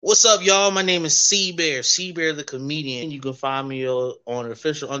What's up, y'all? My name is C Bear the comedian. You can find me on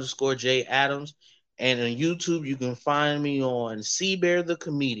official_J Adams. And on YouTube, you can find me on C Bear the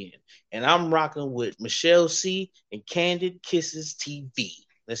comedian. And I'm rocking with Michelle C and Candid Kisses TV.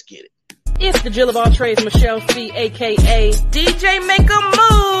 Let's get it. It's the Jill of all trades, Michelle C, aka DJ Make a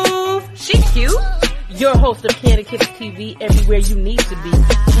Move. She cute. Your host of Candid Kisses TV, everywhere you need to be.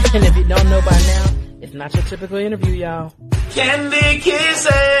 And if you don't know by now, it's not your typical interview, y'all. Candy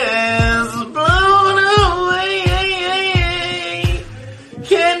Kisses blown away.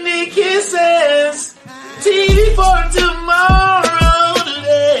 Candy Kisses TV for tomorrow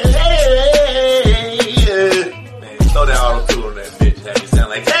today. Man, throw that auto-tune on that bitch. Have you sound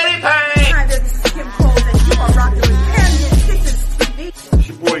like Teddy Payne. Hi, this is Kim Cole, and you are rocking with Candy Kisses TV. It's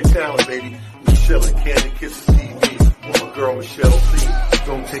your boy Talent, baby. Michelle and Candy Kisses TV. With my girl Michelle C.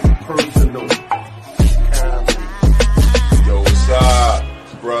 Don't take it personal. Yo, what's up?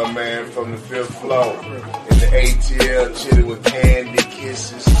 It's Bruh Man from the fifth floor. In the ATL, chilling with Candy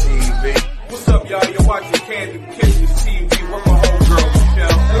Kisses TV. What's up, y'all? You're watching Candy Kisses TV with my homegirl,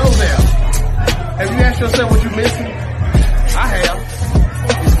 Michelle. Hello there. Have you asked yourself what you're missing? I have.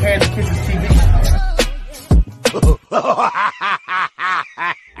 It's Candy Kisses TV.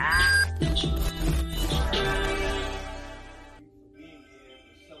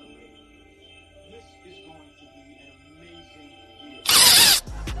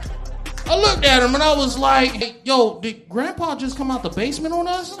 I looked at him and I was like, hey, yo, did Grandpa just come out the basement on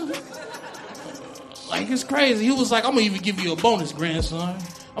us? Like, it's crazy. He was like, I'm going to even give you a bonus, grandson.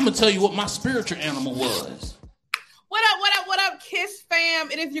 I'm going to tell you what my spiritual animal was. What up, Kiss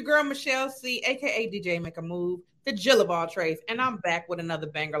fam? It is your girl, Michelle C, aka DJ Make a Move, the Jill of all trades. And I'm back with another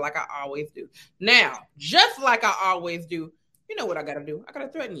banger like I always do. Now, just like I always do, you know what I got to do. I got to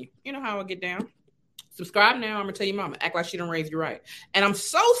threaten you. You know how I get down. Subscribe now. I'm going to tell your mama. Act like she done raised you right. And I'm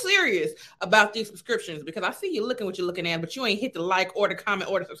so serious about these subscriptions because I see you looking what you're looking at, but you ain't hit the like or the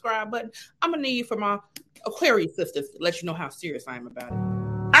comment or the subscribe button. I'm going to need you for my Aquarius sisters to let you know how serious I am about it.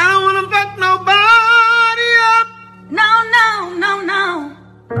 I don't want to fuck nobody up. No.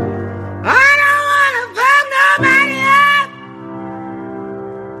 I don't want to fuck nobody up.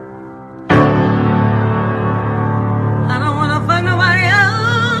 I don't want to fuck nobody else.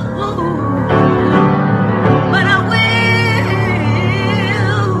 But I will.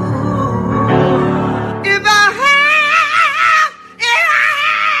 If I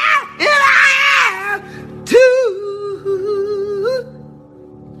have to.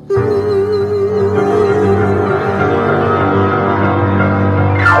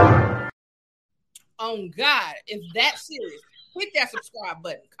 Oh God, is that serious? Hit that subscribe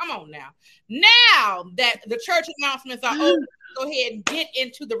button. Come on now. Now that the church announcements are over, go ahead and get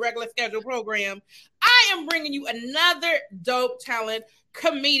into the regular schedule program. I am bringing you another dope talent,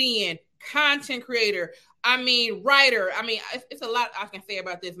 comedian, content creator. Writer. It's a lot I can say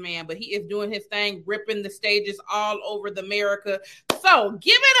about this man, but he is doing his thing, ripping the stages all over the America. So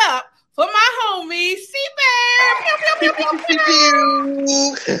give it up for my homie, C-Bear.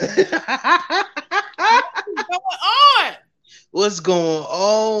 What's going on? What's going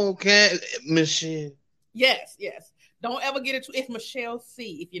on, Michelle? Yes. Don't ever get it. It's Michelle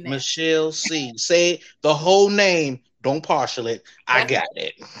C. If you name Michelle C. Say the whole name. Don't partial it. I got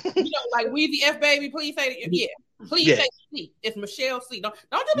it. Like Weezy F baby. Please say it. Yeah. Please say C. It's Michelle C. Don't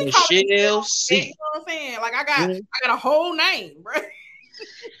just be Michelle C. You know what I'm saying? Like I got a whole name, bro.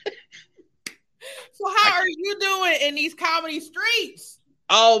 So how are you doing in these comedy streets?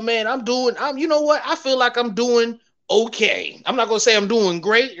 Oh man, you know what? I feel like I'm doing okay. I'm not gonna say I'm doing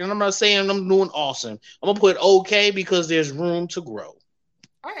great, and I'm not saying I'm doing awesome. I'm gonna put okay because there's room to grow.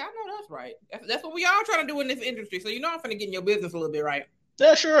 I know that's right. That's what we all trying to do in this industry. So you know I'm finna get in your business a little bit, right?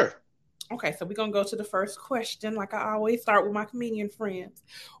 Yeah, sure. Okay, so we're gonna go to the first question, like I always start with my comedian friends.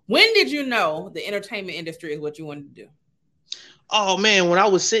 When did you know the entertainment industry is what you wanted to do? Oh man, when I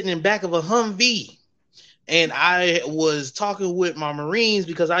was sitting in back of a Humvee and I was talking with my Marines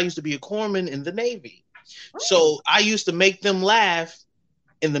because I used to be a corpsman in the Navy. Oh. So I used to make them laugh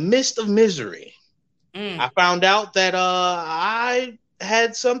in the midst of misery. I found out that I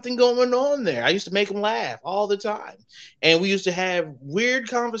had something going on there. I used to make them laugh all the time. And we used to have weird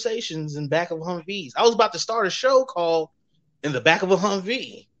conversations in back of Humvees. I was about to start a show called In the Back of a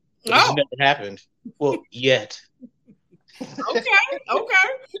Humvee. But it never happened. Well, yet. Okay.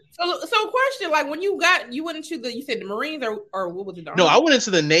 So question, like when you went into you said the Marines or what was it? No, I went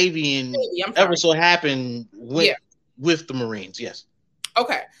into the Navy and ever so happened with the Marines. Yes.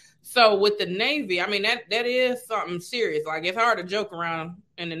 Okay. So with the Navy, I mean that is something serious. Like it's hard to joke around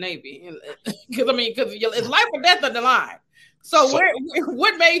in the Navy because it's life or death on the line. So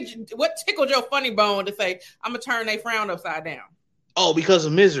what tickled your funny bone to say, I'm going to turn they frown upside down? Oh, because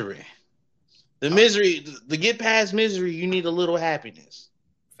of misery. The misery, to get past misery, you need a little happiness.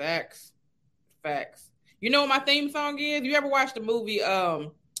 Facts. You know what my theme song is? You ever watched the movie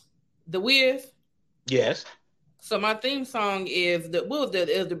The Wiz? Yes. So my theme song is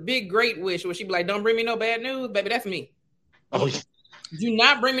the Big Great Wish, where she be like, "Don't bring me no bad news, baby." That's me. Oh, yeah. Do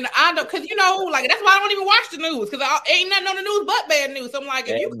not bring me. I don't, because like that's why I don't even watch the news, because ain't nothing on the news but bad news. So I'm like,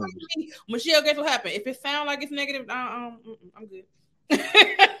 if you come to me, Michelle, guess what happened? If it sounds like it's negative, I'm good.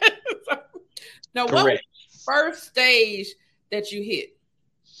 Now, what was the first stage that you hit?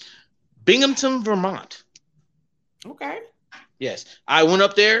 Binghamton, Vermont. Okay. Yes, I went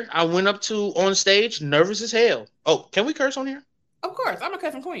up there. I went up to on stage, nervous as hell. Oh, can we curse on here? Of course, I'm a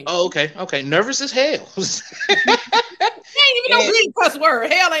cussing queen. Oh, okay. Nervous as hell. Ain't even no big cuss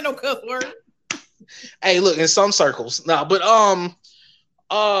word. Hell ain't no cuss word. Hey, look, in some circles, no, but I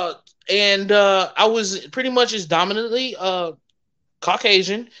was pretty much as dominantly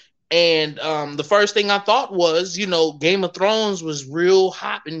Caucasian, and the first thing I thought was, Game of Thrones was real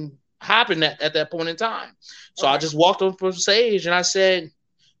hopping at that point in time. So I just walked up from stage and I said,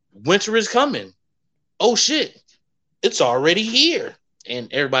 "Winter is coming." Oh shit, it's already here. And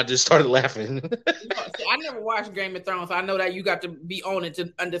everybody just started laughing. See, I never watched Game of Thrones, so I know that you got to be on it to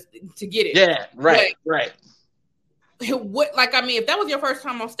get it. Yeah, right. What, if that was your first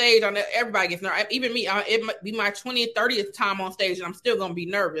time on stage, I know everybody gets nervous. Even me, it might be my 20th, 30th time on stage, and I'm still gonna be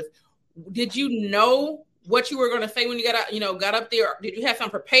nervous. Did you know what you were gonna say when you got up there? Did you have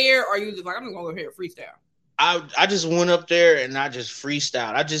something prepared, or you just like, I'm just gonna go here and freestyle? I just went up there and I just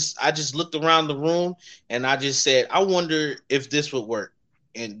freestyled. I just looked around the room and I just said, I wonder if this would work,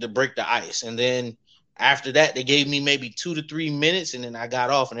 and to break the ice. And then after that, they gave me maybe 2 to 3 minutes, and then I got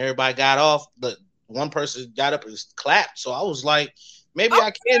off, and everybody got off, but one person got up and clapped. So I was like, maybe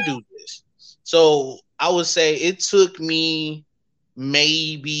I can do this. So I would say it took me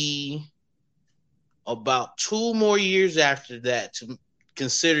maybe about 2 more years after that to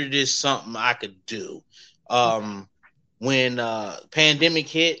consider this something I could do. When pandemic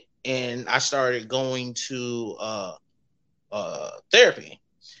hit and I started going to therapy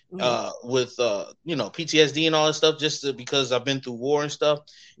with PTSD and all that stuff, just because I've been through war and stuff.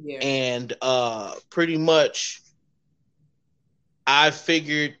 Yeah. And pretty much I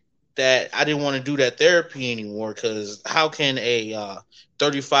figured that I didn't want to do that therapy anymore, because how can a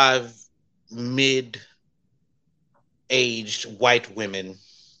 35 mid-aged white women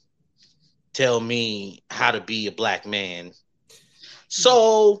tell me how to be a black man?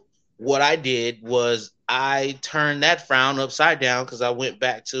 So what I did was I turned that frown upside down, because I went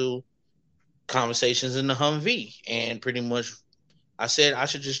back to conversations in the Humvee, and pretty much I said I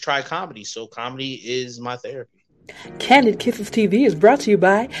should just try comedy. So comedy is my therapy. Candid Kisses TV is brought to you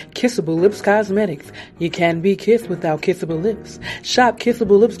by Kissable Lips Cosmetics. You can't be kissed without kissable lips. Shop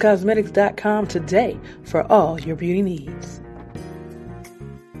KissableLipsCosmetics.com today for all your beauty needs.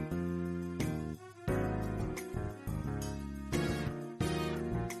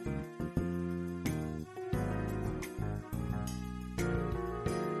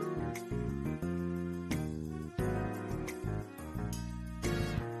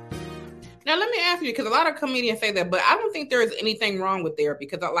 Now, let me ask you, because a lot of comedians say that, but I don't think there is anything wrong with therapy,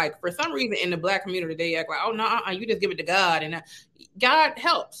 because for some reason in the black community, they act like, oh, no, you just give it to God, and God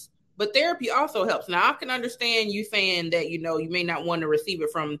helps, but therapy also helps. Now, I can understand you saying that, you may not want to receive it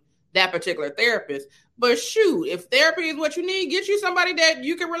from that particular therapist, but shoot, if therapy is what you need, get you somebody that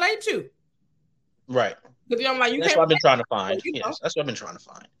you can relate to. Right. Because I'm like, that's what I've been trying to find. Yes, that's what I've been trying to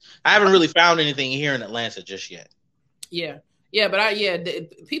find. I haven't really found anything here in Atlanta just yet. Yeah. Yeah, but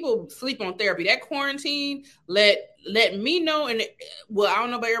people sleep on therapy. That quarantine let me know, and I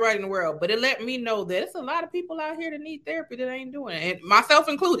don't know about everybody in the world, but it let me know that there's a lot of people out here that need therapy that ain't doing it, and myself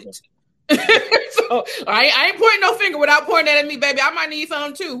included. So I ain't pointing no finger without pointing that at me, baby. I might need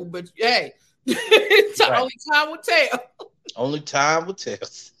some too, but hey, only time will tell. Only time will tell.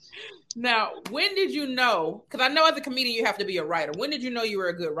 Now, when did you know? Because I know as a comedian you have to be a writer. When did you know you were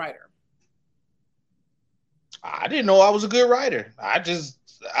a good writer? I didn't know I was a good writer. I just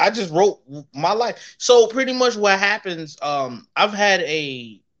wrote my life. So pretty much what happens, I've had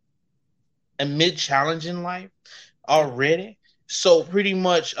a mid-challenging life already. So pretty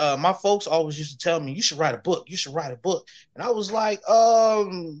much my folks always used to tell me, you should write a book. You should write a book. And I was like,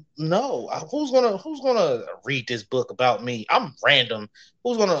 no. Who's gonna read this book about me? I'm random.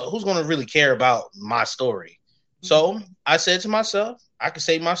 Who's gonna really care about my story? So I said to myself, I could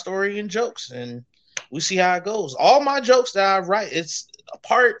say my story in jokes, and we see how it goes. All my jokes that I write, it's a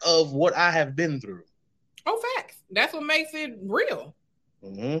part of what I have been through. Oh, facts. That's what makes it real.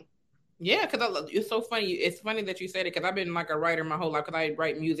 Mm-hmm. Yeah, because it's so funny. It's funny that you said it because I've been like a writer my whole life because I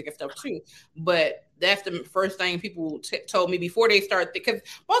write music and stuff too. But that's the first thing people told me before they start. Because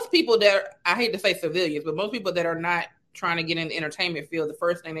most people that I hate to say civilians, but most people that are not trying to get in the entertainment field, the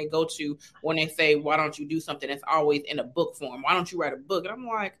first thing they go to when they say, "Why don't you do something?" That's always in a book form. Why don't you write a book? And I'm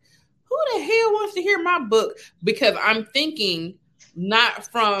like, who the hell wants to hear my book? Because I'm thinking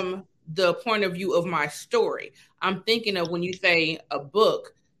not from the point of view of my story. I'm thinking of when you say a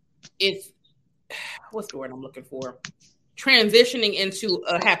book. It's what's the word I'm looking for? Transitioning into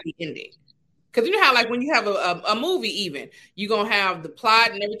a happy ending. Because you know how, like, when you have a movie, even you're gonna have the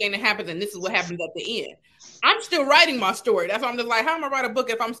plot and everything that happens, and this is what happens at the end. I'm still writing my story. That's why I'm just like, how am I write a book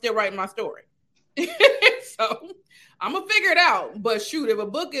if I'm still writing my story? So I'm gonna figure it out. But shoot, if a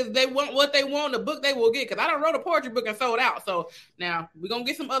book is they want what they want, the book they will get. Because I done wrote a poetry book and sold out. So now we're gonna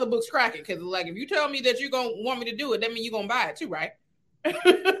get some other books cracking. Because like, if you tell me that you're gonna want me to do it, that means you're gonna buy it too, right?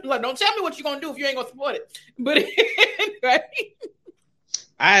 Like, don't tell me what you're gonna do if you ain't gonna support it. But right?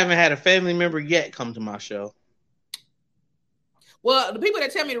 I haven't had a family member yet come to my show. Well, the people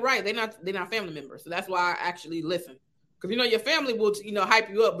that tell me to write, they're not family members, so that's why I actually listen. Because your family will hype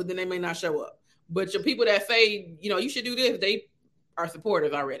you up, but then they may not show up. But your people that say you should do this, they are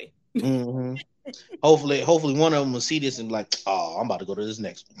supporters already. Mm-hmm. Hopefully one of them will see this and be like, oh, I'm about to go to this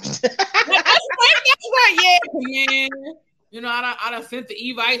next one. That's right, yeah, man. I done sent the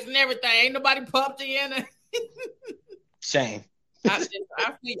Evites and everything. Ain't nobody popped in. Shame. I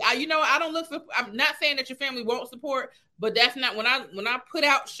don't look for. I'm not saying that your family won't support, but that's not when I put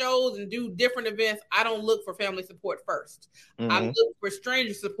out shows and do different events. I don't look for family support first. Mm-hmm. I look for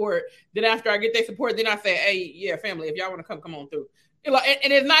stranger support. Then after I get their support, then I say, "Hey, yeah, family, if y'all want to come on through." And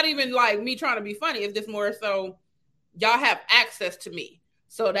it's not even like me trying to be funny. It's just more so y'all have access to me,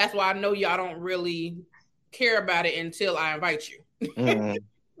 so that's why I know y'all don't really care about it until I invite you. Mm-hmm.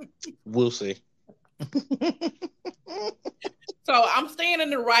 We'll see. So I'm staying in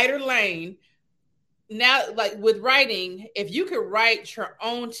the writer lane now. Like with writing, if you could write your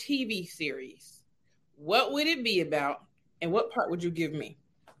own TV series, what would it be about, and what part would you give me?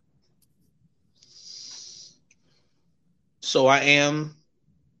 So I am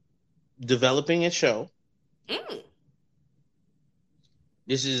developing a show.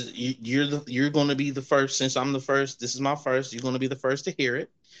 This is you're going to be the first. Since I'm the first, this is my first. You're going to be the first to hear it,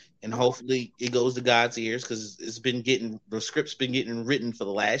 and hopefully it goes to God's ears because the script's been getting written for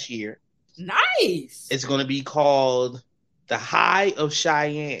the last year. Nice. It's going to be called The High of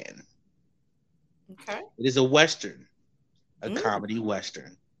Cheyenne. Okay. It is a western, a comedy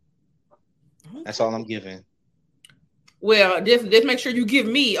western. Okay. That's all I'm giving. Well, just make sure you give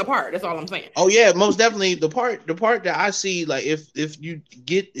me a part. That's all I'm saying. Oh yeah, most definitely. The part that I see, like if you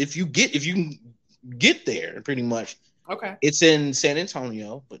can get there, pretty much. Okay. It's in San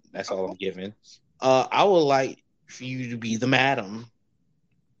Antonio, but that's all I'm giving. I would like for you to be the madam.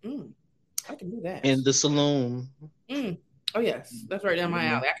 I can do that. In the saloon. Oh yes, that's right down my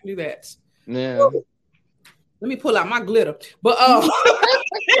alley. I can do that. Yeah. Woo. Let me pull out my glitter. But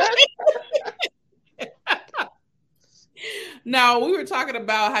now we were talking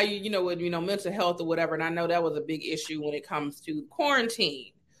about how mental health or whatever, and I know that was a big issue when it comes to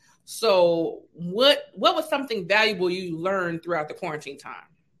quarantine. So what was something valuable you learned throughout the quarantine time?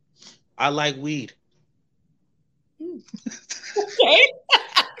 I like weed. Okay.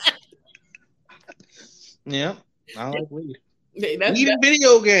 Yeah, I like weed. Weed and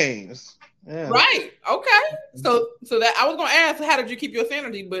video games. Yeah. Right. Okay. So that I was gonna ask, how did you keep your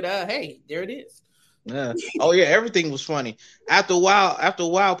sanity? But hey, there it is. Yeah. Oh yeah, everything was funny. After a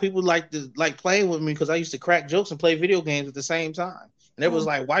while, people like playing with me because I used to crack jokes and play video games at the same time. And it was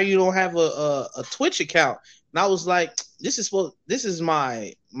like, why you don't have a Twitch account? And I was like, this is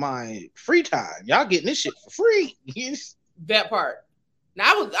my free time. Y'all getting this shit for free. That part. Now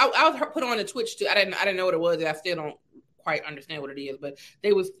I was put on a Twitch too. I didn't know what it was. I still don't quite understand what it is, but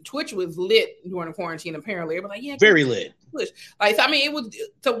Twitch was lit during the quarantine. Apparently, everybody like, yeah, very lit. Twitch. Like, so, I mean, it was.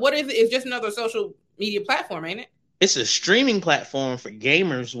 So what is it? It's just another social media platform, ain't it? It's a streaming platform for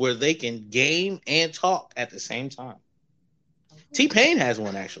gamers where they can game and talk at the same time. T-Pain has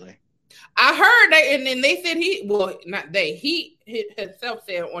one actually. I heard that, and then they said he himself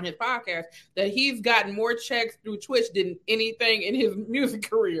said on his podcast that he's gotten more checks through Twitch than anything in his music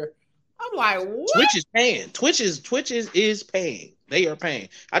career. I'm like, what? Twitch is paying. Twitch is paying. They are paying.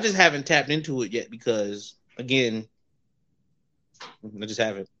 I just haven't tapped into it yet because, again, I just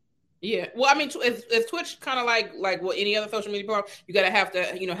haven't. Yeah. Well, I mean, is Twitch kind of like what any other social media program? You have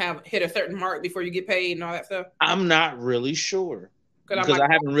to hit a certain mark before you get paid and all that stuff. I'm not really sure. Because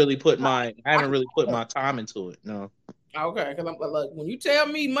I haven't really put my time into it. No. Okay, because I'm like, when you tell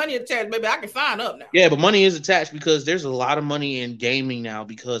me money attached, baby, I can sign up now. Yeah, but money is attached because there's a lot of money in gaming now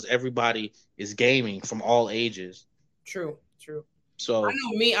because everybody is gaming from all ages. True. So I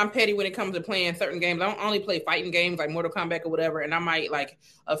know me, I'm petty when it comes to playing certain games. I don't only play fighting games like Mortal Kombat or whatever, and I might like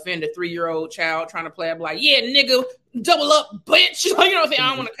offend a 3-year-old child trying to play. I'm like, yeah, nigga, double up, bitch. You know what I'm saying? I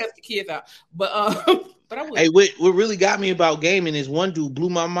don't want to cuss the kids out, but I would. Hey, what really got me about gaming is one dude blew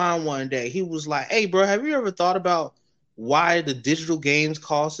my mind one day. He was like, "Hey, bro, have you ever thought about why the digital games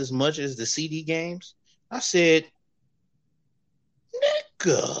cost as much as the CD games?" I said,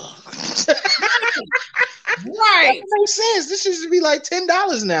 "Nigga." Right. That makes sense. This should be like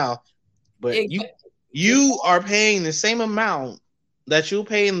 $10 now. But you are paying the same amount that you'll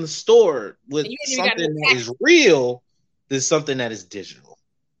pay in the store with something that is real than something that is digital.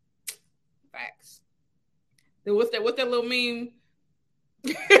 Facts. Then what's that little meme?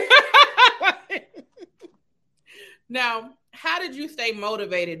 Now, how did you stay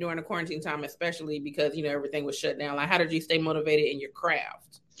motivated during the quarantine time, especially because everything was shut down? Like, how did you stay motivated in your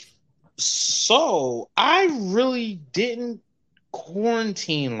craft? So I really didn't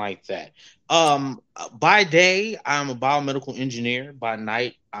quarantine like that. By day, I'm a biomedical engineer. By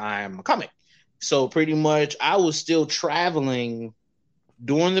night, I'm a comic. So pretty much I was still traveling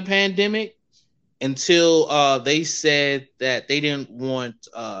during the pandemic until they said that they didn't want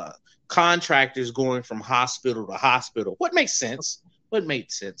contractors going from hospital to hospital. What makes sense? What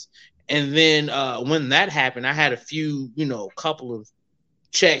made sense? And then when that happened, I had a few, couple of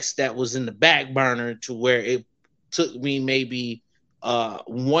checks that was in the back burner to where it took me maybe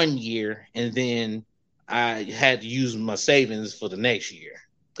 1 year, and then I had to use my savings for the next year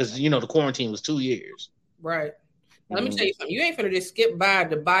because the quarantine was 2 years. Right. Now, let me tell you something. You ain't finna just skip by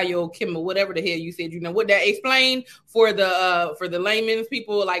the biochemical, whatever the hell you said. What that explain for the layman's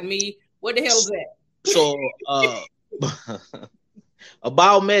people like me? What the hell is that? So a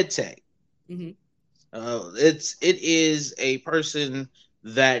biomed tech. Mm-hmm. It is a person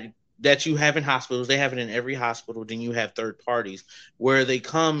that you have in hospitals. They have it in every hospital. Then you have third parties where they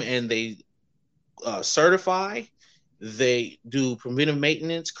come and they certify. They do preventive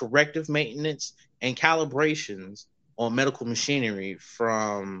maintenance, corrective maintenance, and calibrations on medical machinery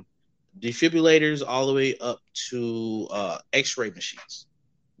from defibrillators all the way up to X-ray machines.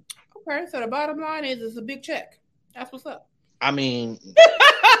 Okay, so the bottom line is it's a big check. That's what's up. I mean,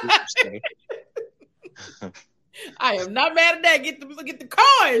 I am not mad at that. Get the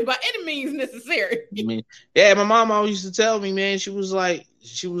coins by any means necessary. I mean, yeah, my mom always used to tell me, man. She was like,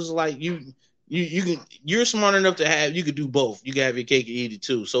 you're smart enough you could do both. You can have your cake and eat it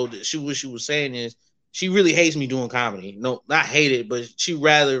too. So what she was saying is, she really hates me doing comedy. No, not hate it, but she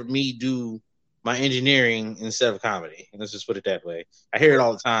rather me do my engineering instead of comedy. And let's just put it that way. I hear it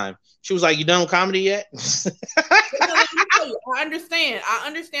all the time. She was like, "You done with comedy yet?" I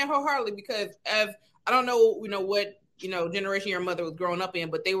understand wholeheartedly because as I don't know, what generation your mother was growing up in,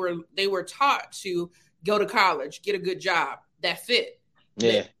 but they were taught to go to college, get a good job. That's it.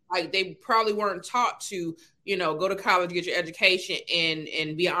 Yeah. They probably weren't taught to, go to college, get your education,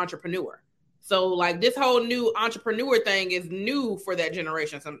 and be an entrepreneur. So this whole new entrepreneur thing is new for that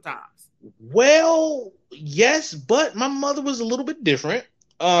generation sometimes. Well, yes, but my mother was a little bit different.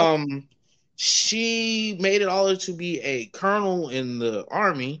 She made it all to be a colonel in the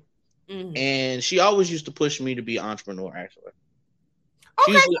army, and she always used to push me to be an entrepreneur. Actually,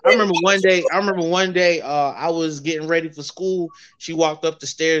 okay. I remember one day I was getting ready for school. She walked up the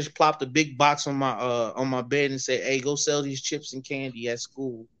stairs, plopped a big box on my bed, and said, "Hey, go sell these chips and candy at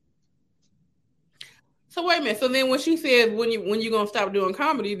school." So wait a minute. So then when she said, when you gonna stop doing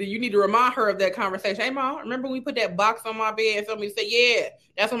comedy, then you need to remind her of that conversation. Hey, Mom, remember when we put that box on my bed and somebody said, yeah,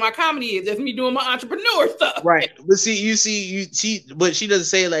 that's what my comedy is. That's me doing my entrepreneur stuff. Right. But but she doesn't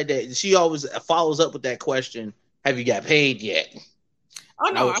say it like that. She always follows up with that question, have you got paid yet?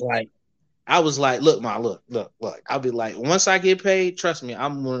 Oh, no. I was like, look, Ma, look. I'll be like, once I get paid, trust me,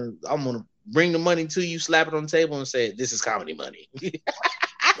 I'm gonna bring the money to you, slap it on the table and say, this is comedy money.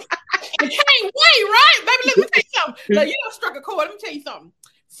 I can't wait, right? Baby, let me tell you something. Like, you done struck a chord. Let me tell you something.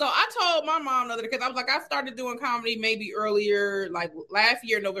 So I told my mom the other day, because I was like, I started doing comedy maybe earlier, like last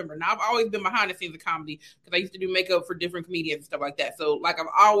year, November. Now, I've always been behind the scenes of comedy because I used to do makeup for different comedians and stuff like that. So, I've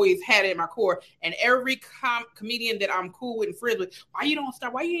always had it in my core. And every comedian that I'm cool with and friends with, why you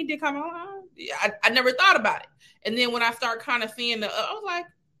ain't did comedy? I never thought about it. And then when I start kind of seeing I was like,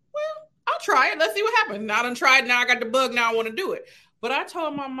 well, I'll try it. Let's see what happens. Now I done tried. Now I got the bug. Now I want to do it. But I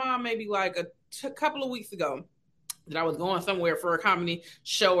told my mom maybe a couple of weeks ago, that I was going somewhere for a comedy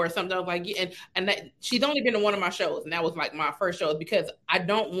show or something. I was like, yeah, and that, she's only been to one of my shows, and that was like my first show, because I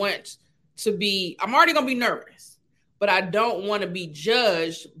don't want to be, I'm already gonna be nervous, but I don't want to be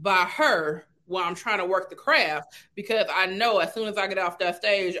judged by her while I'm trying to work the craft, because I know as soon as I get off that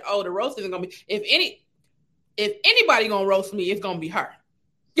stage, oh, the roast isn't gonna be, if anybody gonna roast me, it's gonna be her.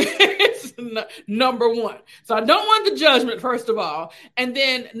 It's number one. So I don't want the judgment, first of all, and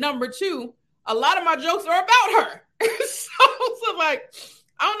then number two, a lot of my jokes are about her. so like,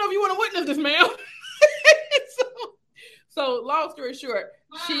 I don't know if you want to witness this, ma'am. so long story short,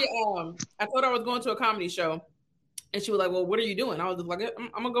 she I told her I was going to a comedy show, and she was like, well, what are you doing? I was just like, I'm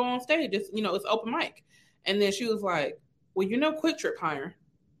gonna go on stage. It's, it's open mic. And then she was like, well, Quick Trip hiring.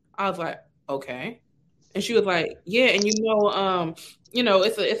 I was like, okay. And she was like, yeah, and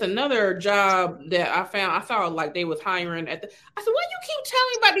it's another job that I found. I saw like they was hiring at the. I said, why do you keep telling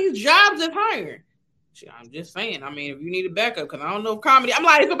me about these jobs that's hiring? I'm just saying. I mean, if you need a backup, because I don't know comedy. I'm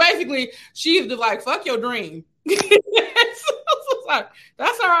like, so basically, she's just like, fuck your dream. So it's like,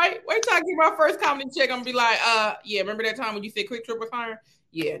 that's all right. Wait till I get my first comedy check. I'm gonna be like, yeah, remember that time when you said Quick Trip was hiring?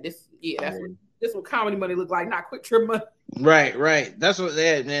 Yeah, that's what comedy money look like, not Quick Trip money. Right. That's what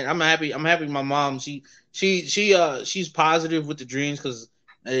that, man. I'm happy my mom, she's positive with the dreams, because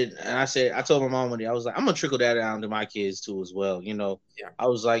and I told my mom one day, I was like, I'm gonna trickle that down to my kids too as well. Yeah. I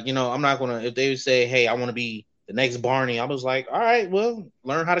was like, I'm not gonna, if they say, hey, I want to be the next Barney, I was like, all right, well,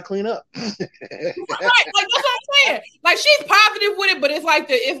 learn how to clean up. Right, like that's what I'm saying. Like, she's positive with it, but it's like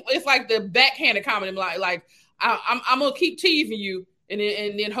the backhanded comment. Like I'm gonna keep teasing you, and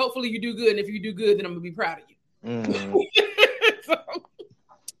then hopefully you do good, and if you do good, then I'm gonna be proud of you.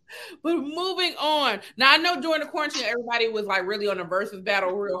 But moving on. Now, I know during the quarantine, everybody was like really on the versus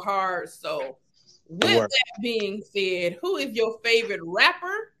battle real hard. So with that being said, who is your favorite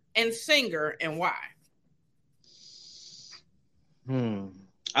rapper and singer, and why?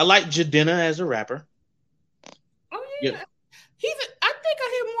 I like Jadena as a rapper. Oh yeah. I think I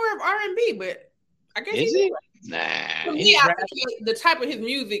hear more of R&B, but I guess is he? Nah. For me, I think the type of his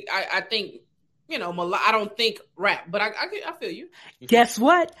music, I think, I don't think rap, but I feel you. Guess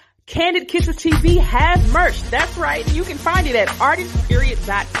what? Candid Kisses TV has merch. That's right. You can find it at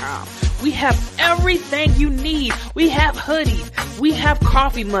artistperiod.com. We have everything you need. We have hoodies. We have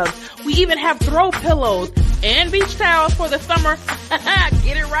coffee mugs. We even have throw pillows and beach towels for the summer.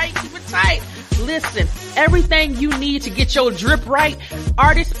 Get it right. Keep it tight. Listen, everything you need to get your drip right,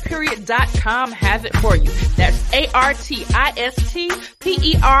 artistperiod.com has it for you. That's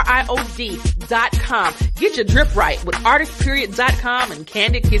artistperiod.com. Get your drip right with artistperiod.com and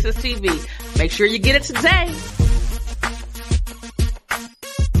Candid Kisses TV. Make sure you get it today.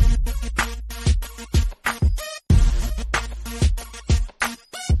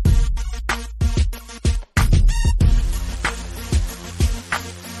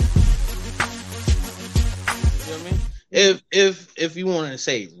 If you want to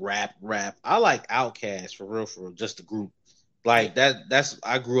say rap, I like Outkast for real, just the group. Like that's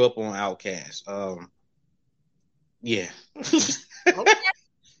I grew up on Outkast. Yeah. Okay.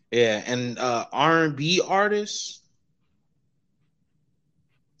 Yeah, and R&B artists,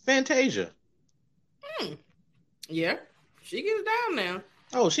 Fantasia. Yeah, she gets down now.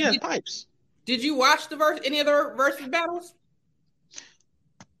 Oh, she has pipes. Did you watch any other versus battles?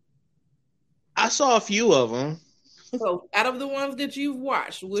 I saw a few of them. So, out of the ones that you've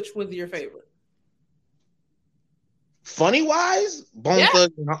watched, which was your favorite? Funny wise, Bone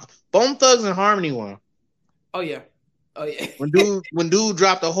Thugs and Harmony one. Oh yeah. When dude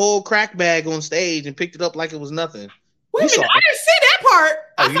dropped a whole crack bag on stage and picked it up like it was nothing. Wait a minute, I didn't see that part.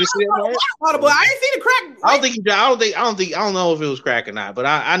 Oh, you didn't see that part? But I didn't see the crack. I don't know if it was crack or not, but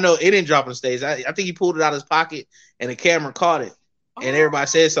I know it didn't drop on stage. I think he pulled it out of his pocket and the camera caught it. And everybody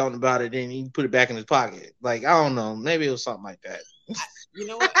said something about it, then he put it back in his pocket. Like, I don't know. Maybe it was something like that. You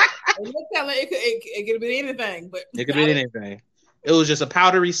know what? It could have been anything. But it could have been anything. It was just a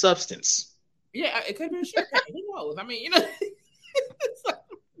powdery substance. Yeah, it could have been shit. Who knows? I mean,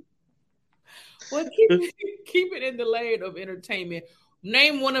 Well, keep it in the lane of entertainment.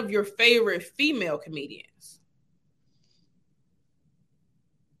 Name one of your favorite female comedians.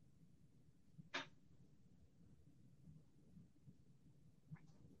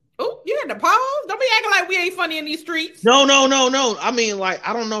 Oh, you had to pause? Don't be acting like we ain't funny in these streets. No. I mean, like,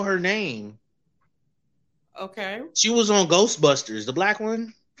 I don't know her name. Okay. She was on Ghostbusters, the black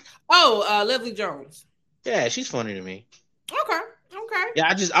one. Oh, Leslie Jones. Yeah, she's funny to me. Okay.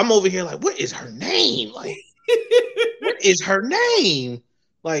 Yeah, I'm over here like, what is her name? Like, what is her name?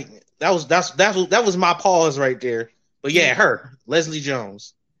 Like, that was my pause right there. But yeah, her, Leslie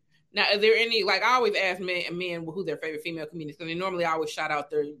Jones. Now, is there any, like, I always ask men who's their favorite female comedians, because they normally always shout out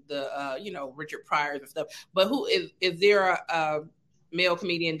the Richard Pryors and stuff. But who is there a male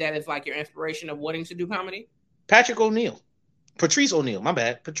comedian that is like your inspiration of wanting to do comedy? Patrice O'Neal. My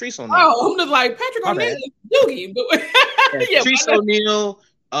bad. Patrice O'Neal. Oh, I'm just like, Patrick O'Neal is Doogie. But Patrice O'Neal,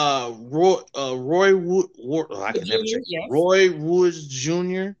 Roy Woods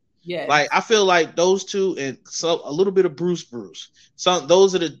Jr. Yeah, like I feel like those two, and so a little bit of Bruce.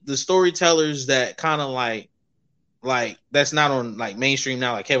 Those are the storytellers that kind of like that's not on like mainstream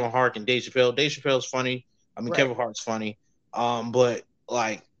now, like Kevin Hart and Dave Chappelle. Dave Chappelle's funny. I mean, right. Kevin Hart's funny. But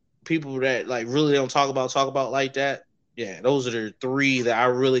like people that like really don't talk about like that. Yeah, those are the three that I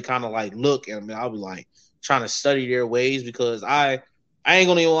really kind of like look and I'll be like trying to study their ways, because I ain't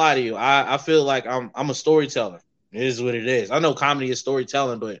gonna even lie to you. I feel like I'm a storyteller. It is what it is. I know comedy is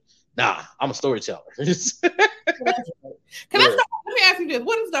storytelling, but nah, I'm a storyteller. Let me ask you this: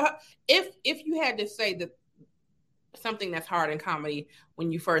 what is if you had to say that something that's hard in comedy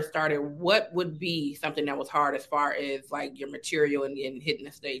when you first started, what would be something that was hard as far as like your material and hitting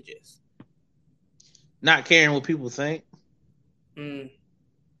the stages? Not caring what people think.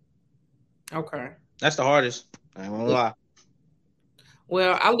 Okay, that's the hardest. I ain't gonna lie.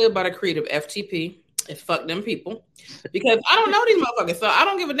 Well, I live by the creed of FTP. It's fuck them people, because I don't know these motherfuckers, so I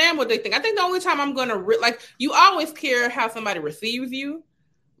don't give a damn what they think. I think the only time I'm gonna like, you always care how somebody receives you,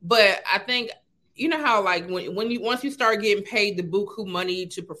 but I think you know how like once you start getting paid the buku money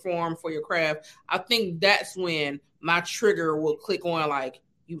to perform for your craft, I think that's when my trigger will click on like,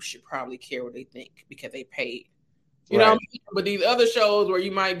 you should probably care what they think because they paid. You know what I mean? But these other shows where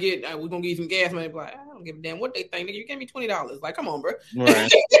you might get, we're gonna give you some gas money, like, I don't give a damn what they think. Nigga, you gave me $20. Like, come on, bro.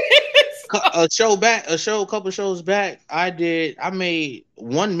 Right. A couple shows back, I made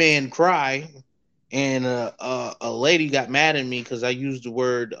one man cry, and a lady got mad at me because I used the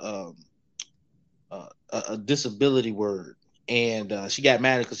word a disability word, and she got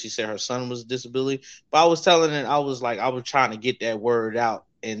mad because she said her son was a disability. But I was telling her, I was trying to get that word out,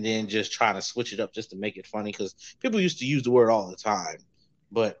 and then just trying to switch it up just to make it funny, because people used to use the word all the time,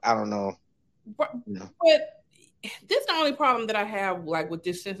 but I don't know. But this is the only problem that I have, like, with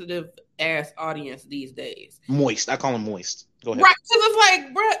this sensitive ass audience these days. Moist. I call them moist. Go ahead. Right. Because it's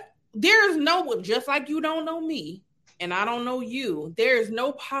like, bro, there's no, just like you don't know me and I don't know you, there's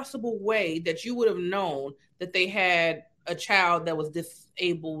no possible way that you would have known that they had a child that was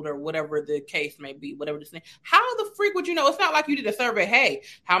disabled or whatever the case may be, whatever this name. How the freak would you know? It's not like you did a survey. Hey,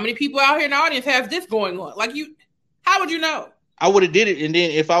 how many people out here in the audience have this going on? Like, how would you know? I would have did it, and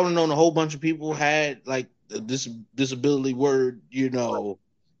then if I would have known a whole bunch of people had like this disability word,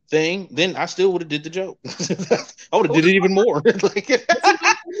 thing, then I still would have did the joke. I would have did it even more. Like,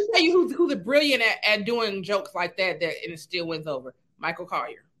 tell you who's brilliant at doing jokes like that, and it still wins over? Michael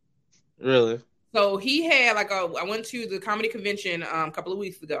Collier. Really? So he had I went to the comedy convention a couple of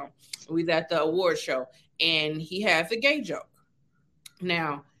weeks ago. We was at the award show, and he has a gay joke.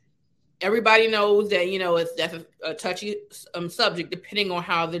 Now, everybody knows that that's a touchy subject depending on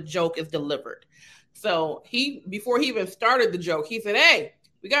how the joke is delivered. So before he even started the joke, he said, "Hey,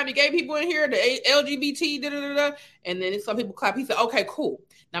 we got any gay people in here? The LGBT, da da da da." And then some people clap. He said, "Okay, cool.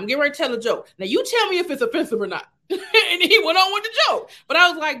 Now I'm getting ready to tell a joke. Now you tell me if it's offensive or not." And he went on with the joke. But I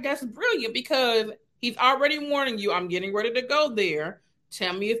was like, that's brilliant, because he's already warning you, I'm getting ready to go there.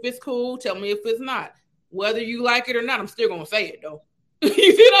 Tell me if it's cool. Tell me if it's not. Whether you like it or not, I'm still going to say it, though. You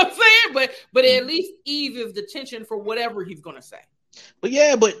see what I'm saying? But it at least eases the tension for whatever he's going to say. But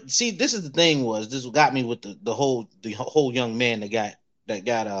see, this is the thing this got me with the whole young man that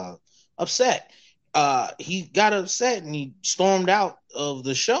got upset. He got upset and he stormed out of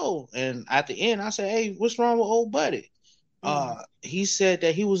the show. And at the end, I said, "Hey, what's wrong with old buddy?" He said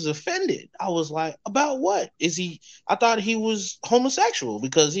that he was offended. I was like, "About what? I thought he was homosexual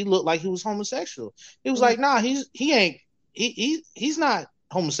because he looked like he was homosexual." He was like, "Nah, he's not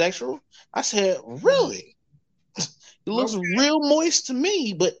homosexual." I said, "Really?" He looks real moist to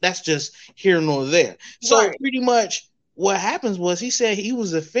me, but that's just here nor there. So pretty much what happens was he said he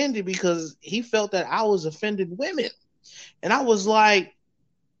was offended because he felt that I was offending women. And I was like,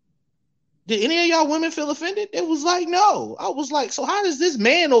 did any of y'all women feel offended? It was like, no. I was like, so how does this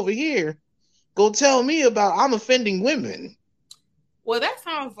man over here go tell me about I'm offending women? Well, that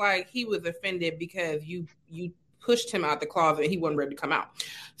sounds like he was offended because you pushed him out the closet and he wasn't ready to come out.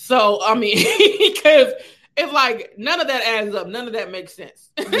 So, I mean, because it's like none of that adds up. None of that makes sense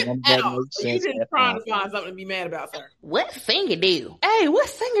at all. So you just trying to find something to be mad about, sir. What singer do? Hey, what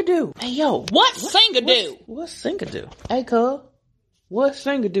singer do? Hey, yo, what singer do? What singer do? Hey, cuz, What's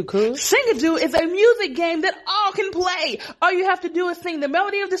Singadoo, cuz? Singadoo is a music game that all can play. All you have to do is sing the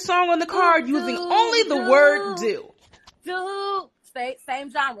melody of the song on the card using only the word do. Do. Same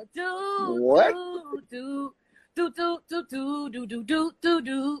genre. Do. What? Do. Do.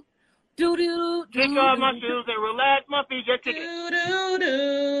 Kick off my shoes and relax my feet. Just kick it.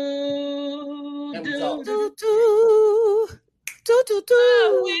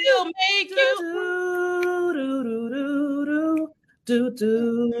 We'll make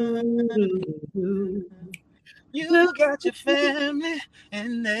You got your family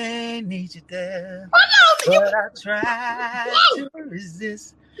and they need you there. But I try to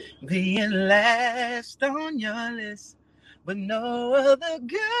resist being last on your list. But no other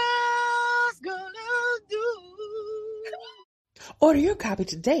girl's gonna do. Order your copy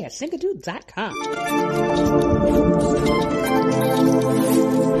today at Singadoo.com.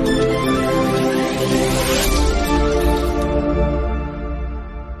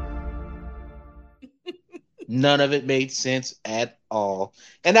 None of it made sense at all.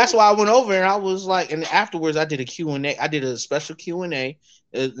 And that's why I went over and I was like, and afterwards I did a Q&A. I did a special Q&A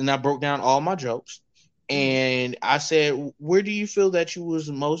and I broke down all my jokes. And I said, where do you feel that you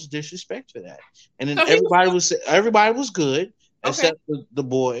was most disrespect for that? And then everybody was good, except the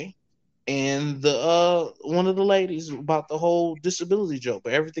boy and the one of the ladies about the whole disability joke,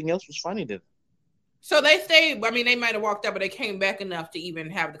 but everything else was funny to them. So they stayed. I mean, they might have walked out, but they came back enough to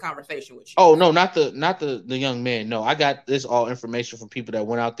even have the conversation with you. Oh no, not the young man. No, I got this all information from people that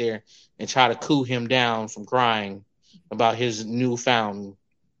went out there and tried to cool him down from crying about his newfound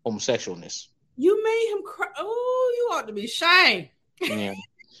homosexualness. You made him cry. Oh, you ought to be ashamed. Yeah,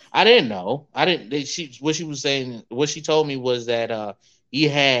 I didn't know. I didn't. What she was saying, what she told me was that he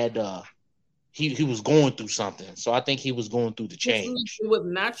had he was going through something. So I think he was going through the change. It was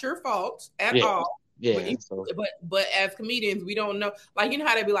not your fault at all. Yeah, but as comedians, we don't know. Like, you know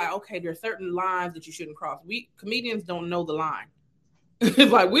how they be like, okay, there's certain lines that you shouldn't cross. We comedians don't know the line.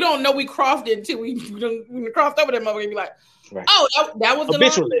 It's like we don't know we crossed it until we crossed over that motherfucker and be like, right. Oh, that was the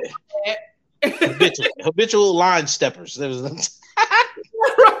habitual line steppers. There was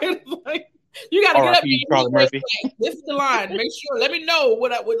right. Like, you got to get up and Murphy. Like, this is the line. Make sure. Let me know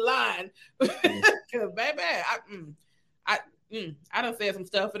what line. Because baby, I done said some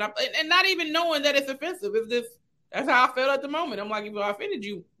stuff, and not even knowing that it's offensive. It's just that's how I felt at the moment. I'm like, if I offended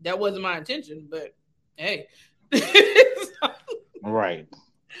you, that wasn't my intention. But hey, right.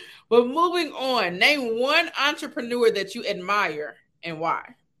 But moving on, name one entrepreneur that you admire and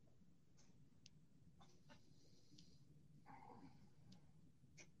why.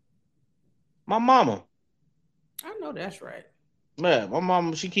 My mama. I know that's right. Man, my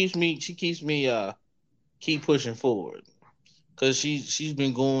mama, she keeps me keep pushing forward. Because she's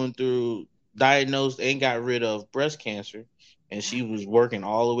been going through, diagnosed and got rid of breast cancer, and she was working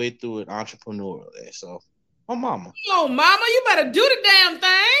all the way through it entrepreneurially. So, my mama. Yo, mama, you better do the damn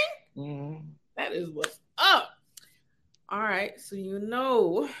thing. Mm-hmm. That is what's up. All right, so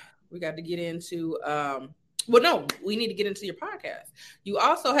we got to get into we need to get into your podcast. You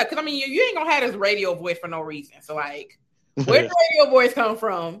also have, because I mean, you ain't gonna have this radio voice for no reason. So, like, where did radio voice come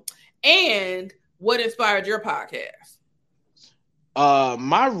from, and what inspired your podcast?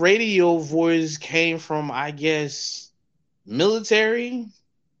 My radio voice came from, I guess, military.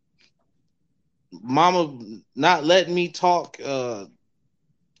 Mama not letting me talk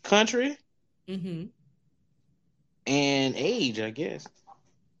country. Mm-hmm. And age, I guess.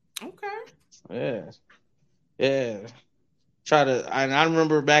 Okay. Yeah. I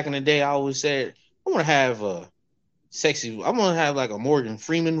remember back in the day, I always said, I want to have I'm gonna have like a Morgan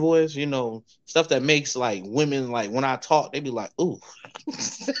Freeman voice, stuff that makes like women, like when I talk, they be like, ooh.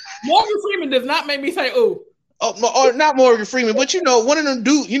 Morgan Freeman does not make me say ooh. Oh, or not Morgan Freeman, but one of them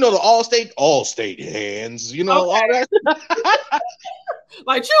dudes, the Allstate hands, all that.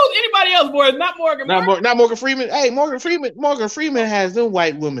 Like, choose anybody else, boy, not Morgan. Not Morgan Freeman. Hey, Morgan Freeman has them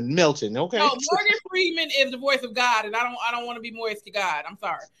white women melting. Okay. No, Morgan Freeman is the voice of God, and I don't want to be moist to God. I'm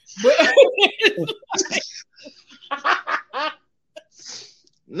sorry.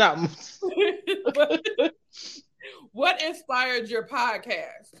 No. What inspired your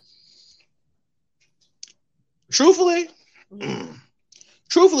podcast? Truthfully,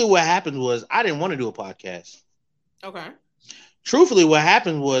 what happened was I didn't want to do a podcast. Okay. Truthfully, what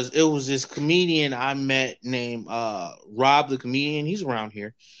happened was it was this comedian I met named Rob the comedian. He's around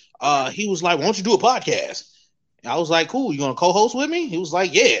here. He was like, "Why don't you do a podcast?" And I was like, "Cool, you gonna co-host with me?" He was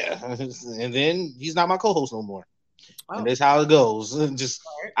like, "Yeah." And then he's not my co-host no more. Oh. And that's how it goes.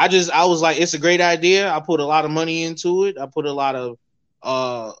 I was like, it's a great idea. I put a lot of money into it. I put a lot of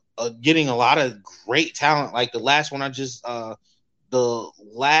getting a lot of great talent. Like the last one I just the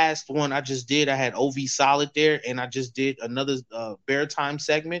last one I just did, I had OV Solid there, and I just did another Bear Time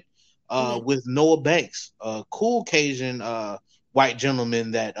segment with Noah Banks, a cool Cajun white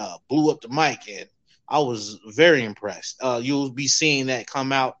gentleman that blew up the mic, and I was very impressed. You'll be seeing that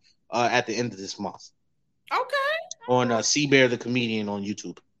come out at the end of this month. Okay. On C Bear the Comedian on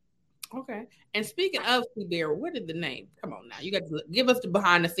YouTube. Okay. And speaking of C Bear, what is the name? Come on now. You got to give us the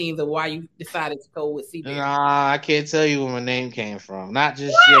behind the scenes of why you decided to go with C Bear. Nah, I can't tell you where my name came from. Not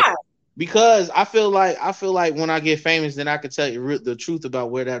just yet. Because I feel like when I get famous, then I can tell you the truth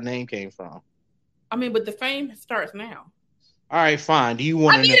about where that name came from. I mean, but the fame starts now. All right, fine. Do you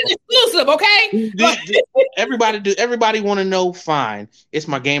want to know? An exclusive, okay? Everybody want to know? Fine. It's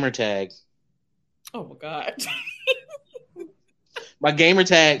my gamer tag. Oh my God. My gamer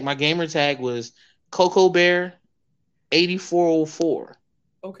tag was Coco Bear 8404.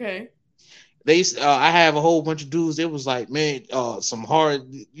 Okay. I have a whole bunch of dudes. It was like, man, some hard.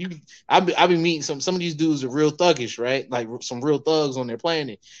 I've been meeting some of these dudes are real thuggish, right? Like some real thugs on their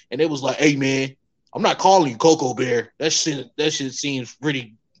planet, and it was like, hey man, I'm not calling you Coco Bear. That shit seems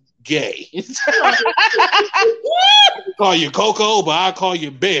pretty gay. I call you Coco, but I call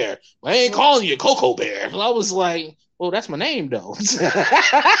you Bear. I ain't calling you Coco Bear. I was like, well, that's my name though. Like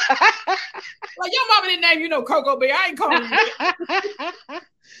your mama didn't name you no Coco Bear. I ain't calling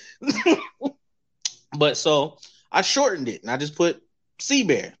you. But so I shortened it and I just put C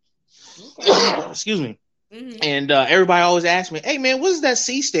Bear. Okay. Excuse me. Mm-hmm. And everybody always asks me, hey man, what does that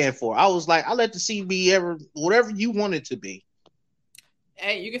C stand for? I was like, I let the C be whatever you want it to be.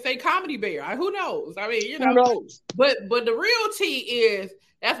 Hey, you can say Comedy Bear. Who knows? I mean, who knows? But the real T is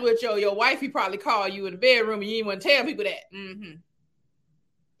that's what your wifey probably call you in the bedroom and you didn't want to tell people that. Mm-hmm.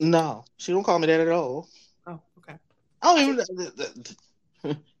 No, she don't call me that at all. Oh, okay. I don't even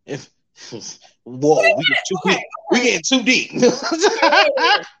whoa, we getting too deep.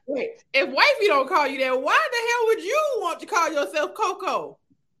 Wait, if wifey don't call you that, why the hell would you want to call yourself Coco?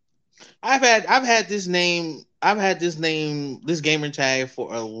 I've had this gamer tag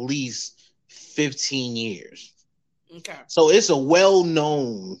for at least 15 years. Okay. So it's a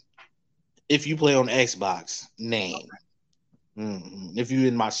well-known, if you play on Xbox, name. Okay. If you're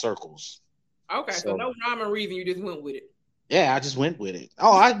in my circles. Okay, so no rhyme or reason, you just went with it. Yeah, I just went with it.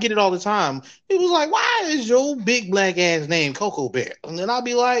 Oh, I get it all the time. It was like, why is your big black ass name Coco Bear? And then I'll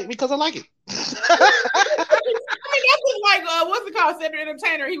be like, because I like it. I mean, that's just like, what's it called? Cedric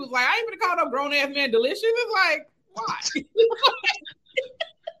Entertainer. He was like, I ain't gonna call no grown ass man delicious. It's like, why?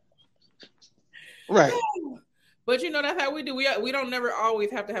 Right. But you know, that's how we do. We don't never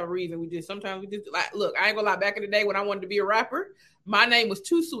always have to have a reason. Sometimes we just like, look, I ain't gonna lie, back in the day when I wanted to be a rapper, my name was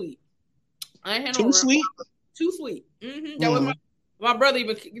Too Sweet. I ain't had no Too Sweet? Too Sweet. Mm-hmm. That was my brother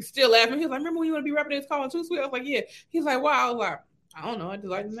even still laughing. He was like, remember when you want to be rapping, it's called Too Sweet? I was like, yeah. He's like, wow. I was like, I don't know. I just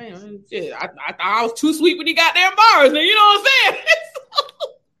like the name. Shit, I thought I was too sweet when he got damn bars. Now, you know what I'm saying?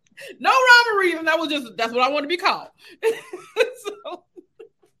 No rhyme or reason. That's what I want to be called. So,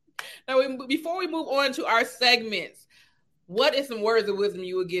 now, before we move on to our segments, what is some words of wisdom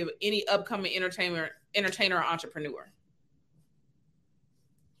you would give any upcoming entertainer or entrepreneur?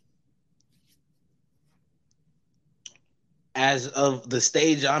 As of the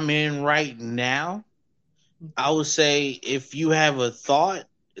stage I'm in right now, I would say if you have a thought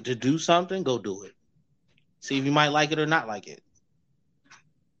to do something, go do it. See if you might like it or not like it.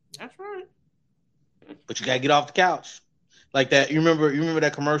 That's right. But you gotta get off the couch. Like that. You remember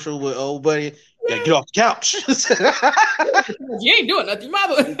that commercial with old buddy? You gotta get off the couch. You ain't doing nothing,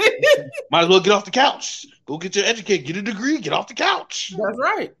 mother. Might as well get off the couch. Go get your educate, get a degree, get off the couch. That's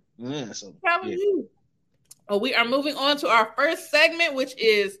right. Yeah. So you. Oh, we are moving on to our first segment, which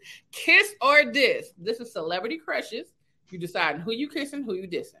is Kiss or Diss. This is Celebrity Crushes. You decide who you kissing, who you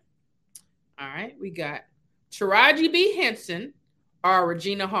dissing. All right, we got Taraji B. Henson or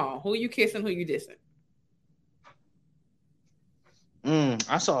Regina Hall. Who you kissing, who you dissing?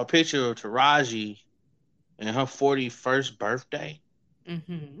 I saw a picture of Taraji in her 41st birthday,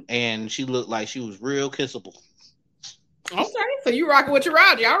 and she looked like she was real kissable. Okay, so you rocking with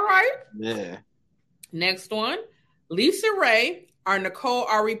Taraji, all right? Yeah. Next one, Lisa Ray or Nicole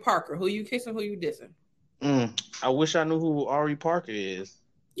Ari Parker. Who you kissing, who you dissing? I wish I knew who Ari Parker is.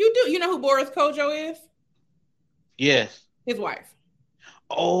 You do. You know who Boris Kojo is? Yes. His wife.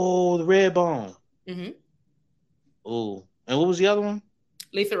 Oh, the red bone. Mm-hmm. Oh, and what was the other one?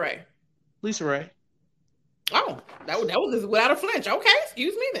 Lisa Ray. Lisa Ray. Oh, that was without a flinch. Okay,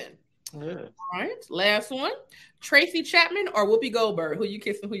 excuse me then. Yeah. All right, last one, Tracy Chapman or Whoopi Goldberg. Who you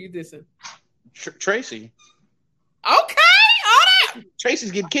kissing, who you dissing? Tracy. Okay, all that.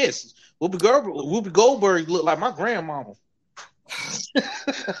 Tracy's getting kissed. Whoopi Goldberg looked like my grandmama.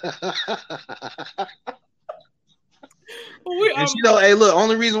 And you know, hey, look,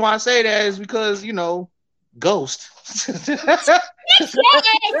 only reason why I say that is because, you know, Ghost.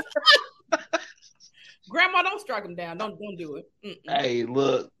 Grandma, don't strike him down. Don't do it. Hey,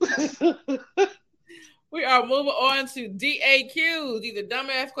 look. We are moving on to DAQs. These are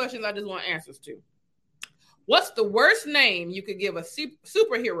dumbass questions I just want answers to. What's the worst name you could give a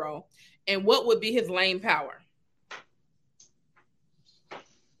superhero, and what would be his lame power?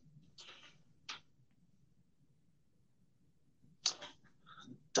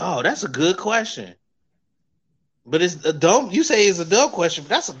 Oh, that's a good question. But it's a dumb. You say it's a dumb question, but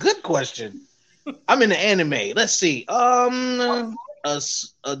that's a good question. I'm in the anime. Let's see. A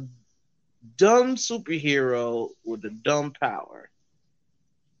dumb superhero with a dumb power.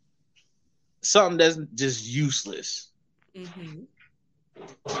 Something that's just useless. Mm-hmm.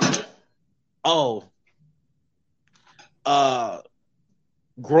 Oh.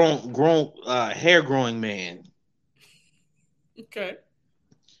 Hair growing man. Okay.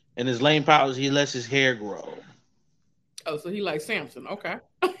 And his lame powers, he lets his hair grow. Oh, so he like Samson. Okay.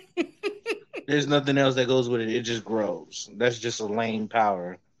 There's nothing else that goes with it. It just grows. That's just a lame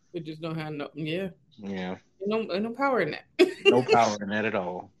power. It just don't have no. Yeah. Yeah. Ain't no power in that. No power in that at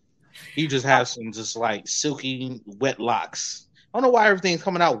all. He just has some just like silky, wet locks. I don't know why everything's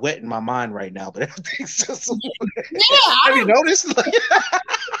coming out wet in my mind right now, but everything's just. Yeah. Have you noticed?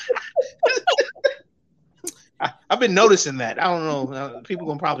 I've been noticing that. I don't know. People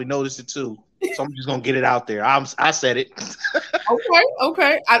gonna probably notice it too. So I'm just gonna get it out there. I said it.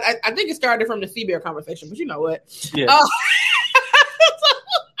 Okay. I think it started from the Sea-Bear conversation, but you know what? Yeah. All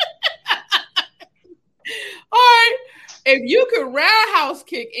right. If you could roundhouse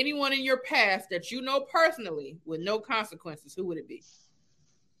kick anyone in your past that you know personally with no consequences, who would it be?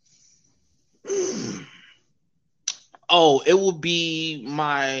 Oh, it would be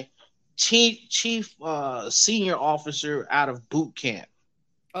my chief senior officer out of boot camp.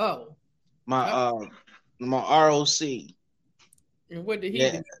 Oh. My ROC. And what did he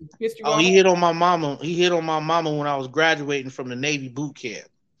do? He hit on my mama. He hit on my mama when I was graduating from the Navy boot camp.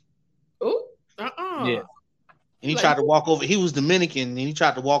 Oh, yeah. And he tried to walk over. He was Dominican, and he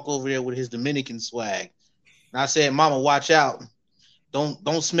tried to walk over there with his Dominican swag. And I said, "Mama, watch out!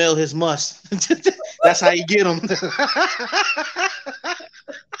 Don't smell his must. That's how you get him."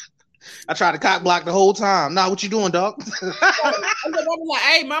 I tried to cock block the whole time. Nah, what you doing, dog? I'm like,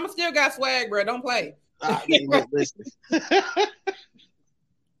 hey, mama still got swag, bro. Don't play. Listen.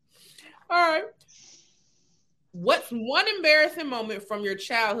 All right. What's one embarrassing moment from your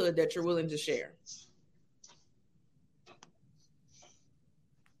childhood that you're willing to share?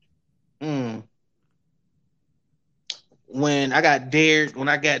 When I got dared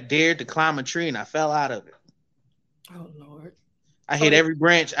to climb a tree and I fell out of it. Oh Lord. I hit every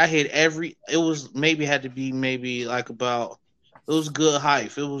branch. It was had to be like about, it was good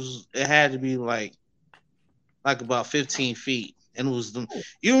height. It had to be like about 15 feet. And it was,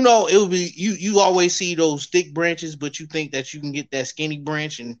 it would be, you always see those thick branches, but you think that you can get that skinny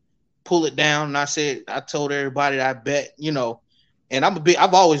branch and pull it down. And I told everybody that I bet, and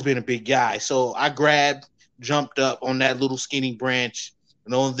I've always been a big guy. So I jumped up on that little skinny branch.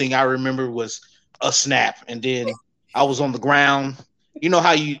 And the only thing I remember was a snap. And then I was on the ground. You know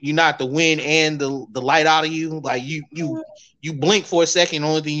how you knock the wind and the light out of you? Like you blink for a second, the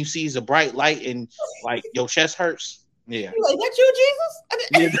only thing you see is a bright light and like your chest hurts. Yeah. Like, that you,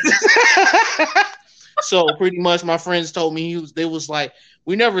 Jesus? Yeah. So pretty much my friends told me they was like,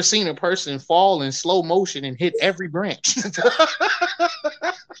 we never seen a person fall in slow motion and hit every branch.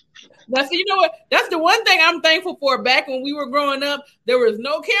 Now, so you know what? That's the one thing I'm thankful for. Back when we were growing up, there was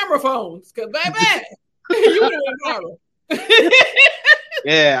no camera phones. Cause baby, you would have been viral.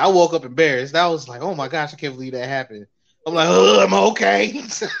 Yeah, I woke up embarrassed. I was like, oh my gosh, I can't believe that happened. I'm like, oh, I'm okay.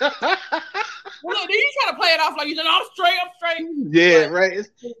 Well, look, then you try to play it off like you said, I'm straight. Yeah, like, right.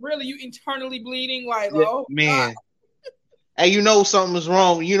 Really, you internally bleeding, like, yeah, oh man. God. And something was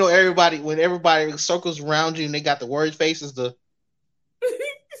wrong. When everybody circles around you and they got the worried faces, like,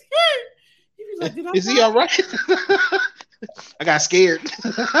 is he all right? I got scared.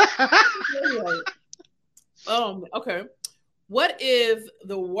 Okay. What is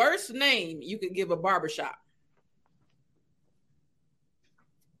the worst name you could give a barbershop?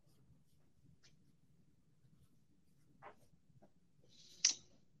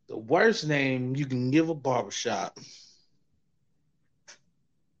 The worst name you can give a barbershop.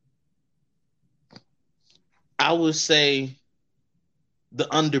 I would say the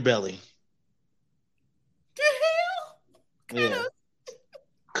underbelly. The hell? Yeah.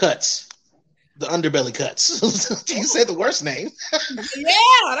 Cuts. The underbelly cuts. You said the worst name.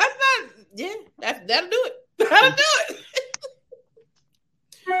 Yeah, that's not. Yeah, that'll do it. That'll do it.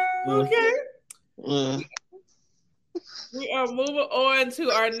 Okay. We are moving on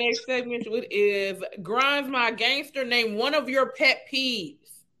to our next segment, which is Grimes My Gangster. Name one of your pet peeves.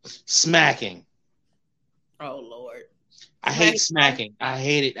 Smacking. Oh Lord. I hate smacking. I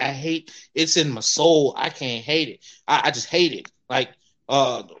hate it. I hate it's in my soul. I can't hate it. I just hate it. Like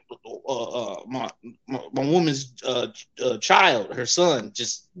my woman's child, her son,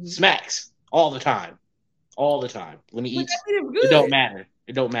 just smacks all the time. All the time. When he eats, it don't matter.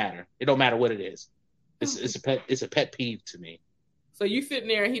 It don't matter. It don't matter what it is. It's a pet peeve to me. So you sitting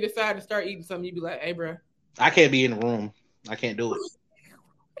there and he decided to start eating something, you be like, hey bro. I can't be in the room. I can't do it.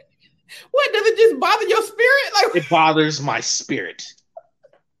 What, does it just bother your spirit? Like it bothers my spirit.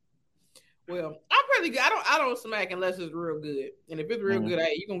 Well, I'm pretty good. I don't smack unless it's real good. And if it's real good,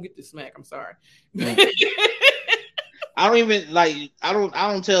 hey, you're gonna get the smack. I'm sorry. I don't even I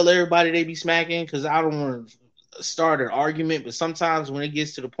don't tell everybody they be smacking because I don't want to start an argument, but sometimes when it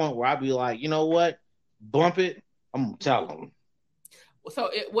gets to the point where I be like, you know what? Bump it, I'm gonna tell them. So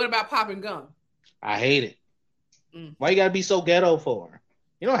what about popping gum? I hate it. Why you gotta be so ghetto for?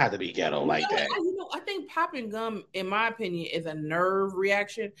 You don't have to be ghetto like that. I think popping gum, in my opinion, is a nerve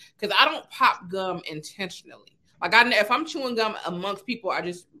reaction because I don't pop gum intentionally. Like if I'm chewing gum amongst people, I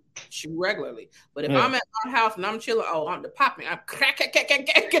just chew regularly. But if I'm at my house and I'm chilling, I'm the popping. I'm crack, because I'm in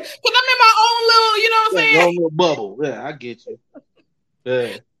my own little, you know what I'm saying? Your own little bubble. Yeah, I get you.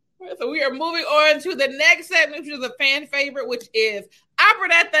 Yeah. So we are moving on to the next segment, which is a fan favorite, which is Opera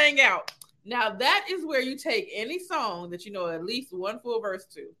That Thing Out. Now, that is where you take any song that you know at least one full verse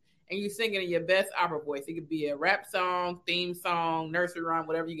to, and you sing it in your best opera voice. It could be a rap song, theme song, nursery rhyme,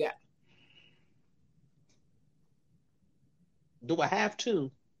 whatever you got. Do I have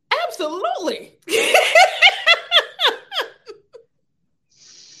to? Absolutely.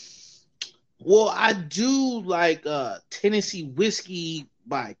 Well, I do like Tennessee Whiskey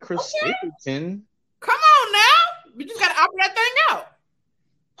by Chris Stapleton. Come on now. You just got to opera that thing out.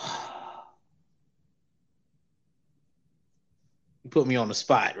 You put me on the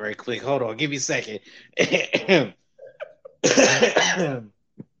spot right quick. Hold on. Give me a second. Here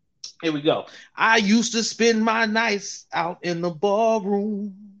we go. I used to spend my nights out in the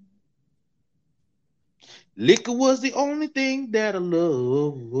ballroom. Liquor was the only thing that I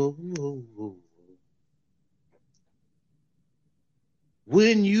loved.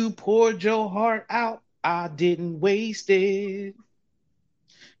 When you poured your heart out, I didn't waste it.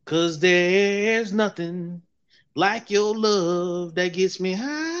 'Cause there's nothing like your love that gets me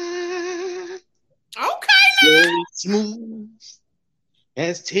high. Okay, now. Smooth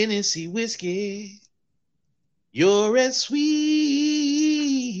as Tennessee whiskey. You're as sweet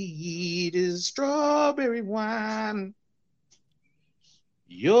as strawberry wine.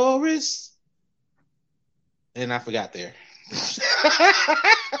 You're as... And I forgot there. You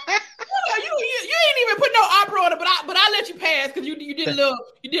ain't even put no opera on it, but I let you pass because you did a little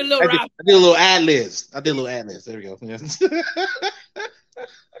I did a little ad-libs. There we go. Yeah.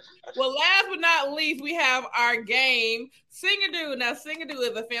 Well, last but not least, we have our game, Sing-a-Doo. Now, Sing-a-Doo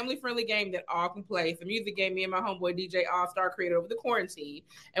is a family-friendly game that all can play. It's a music game me and my homeboy DJ All-Star created over the quarantine.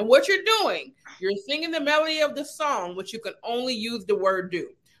 And what you're doing, you're singing the melody of the song, which you can only use the word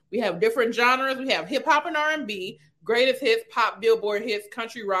do. We have different genres. We have hip-hop and R&B, greatest hits, pop, Billboard hits,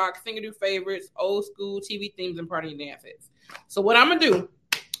 country rock, Sing-a-Doo favorites, old school TV themes, and party dances. So what I'm going to do,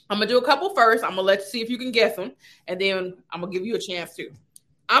 I'm going to do a couple first. I'm going to let you see if you can guess them. And then I'm going to give you a chance too.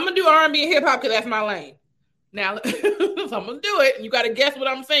 I'm going to do R&B and hip-hop because that's my lane. Now, so I'm going to do it, and you got to guess what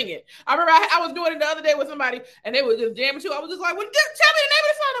I'm singing. I remember I was doing it the other day with somebody, and they were just jamming too. I was just like, well, tell me the name of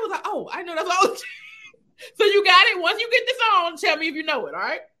the song. I was like, oh, I know that's all. So you got it. Once you get the song, tell me if you know it, all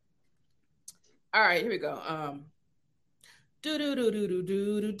right? All right, here we go.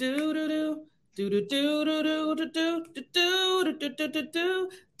 Do-do-do-do-do-do-do-do-do-do.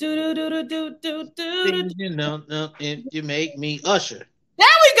 You make me Usher. There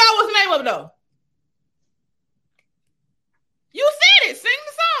we go. What's the name of it though? You said it. Sing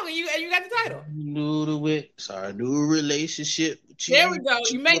the song, and you got the title. New relationship. There we go.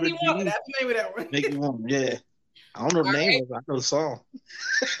 You make me want it. That's the name of that one. Make me want it. Yeah. I don't know the name of it. I know the song.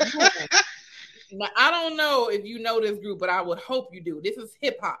 Now, I don't know if you know this group, but I would hope you do. This is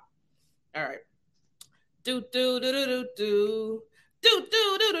hip hop. All right. Do do do do do do do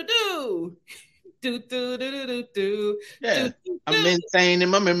do do do do. Do, do, do, do, do, do. Yeah, I'm insane in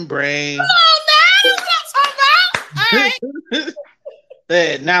my membrane. Come on now, that's what I'm talking about. All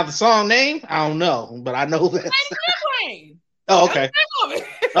right. Now the song name, I don't know, but I know that. Membrane. Oh, okay.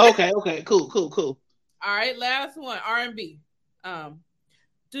 Okay, cool. All right, last one, R&B.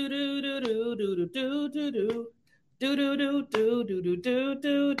 Do do do do do do do do. Do do do do do do do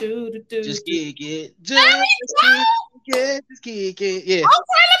do do do. Just kick it. Just kick it. Yeah.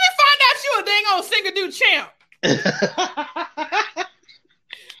 Okay, let me find out you a dang old sing-a-do champ.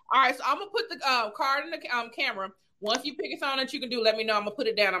 All right, so I'm gonna put the card in the camera. Once you pick a song that you can do, let me know. I'm gonna put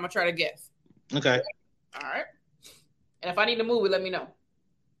it down. I'm gonna try to guess. Okay. All right. And if I need to move it, let me know.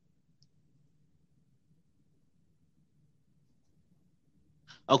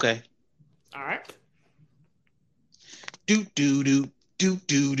 Okay. All right. Do do do do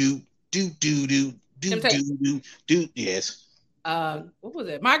do do do do do do do do. Yes. What was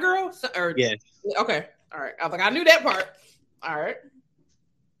it? My Girl? Or yes. Okay. All right. I was like, I knew that part. All right.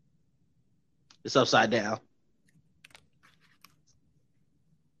 It's upside down.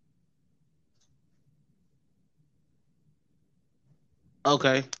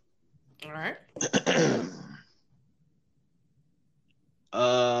 Okay. All right.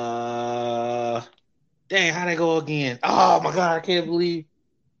 Dang, how'd I go again? Oh my god, I can't believe.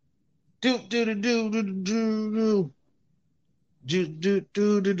 Do do do do do do do do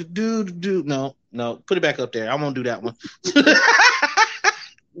do do do do. No, put it back up there. I won't do that one.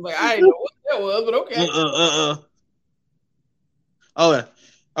 Like I didn't know what that was, but okay.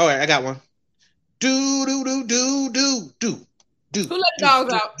 All right, I got one. Do do do do do do do. Who let the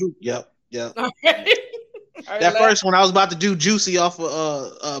dogs out? Yep. Okay. That first one I was about to do Juicy off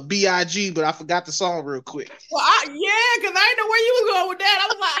of B.I.G., but I forgot the song real quick. Well, because I didn't know where you was going with that. I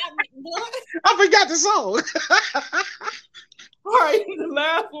was like, what? I forgot the song. All right, the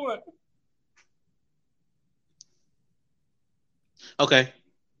last one. Okay.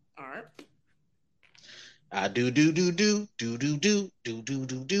 All right. I do do do do do do do do do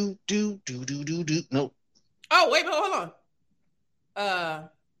do do do do do do do. Nope. Oh wait, hold on.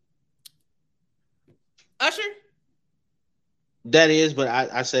 Usher? That is, but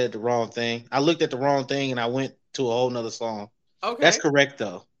I said the wrong thing. I looked at the wrong thing and I went to a whole nother song. Okay. That's correct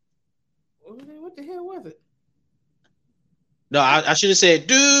though. What the hell was it? No, I should have said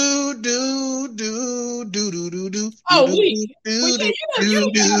do do do do do do do. Oh,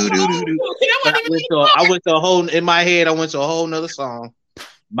 I went to a whole in my head. I went to a whole nother song.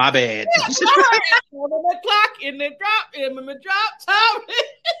 My bad. The clock in the drop top.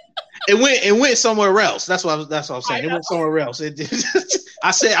 It went somewhere else. That's what I'm saying. It went somewhere else.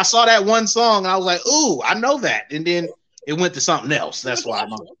 I saw that one song and I was like, ooh, I know that. And then it went to something else. That's why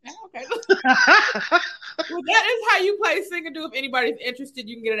I'm on. Okay. Well, that is how you play Sing-a-Do. If anybody's interested,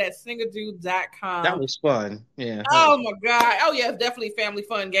 you can get it at singadoo.com. That was fun. Yeah. Oh my God. Oh yeah, it's definitely a family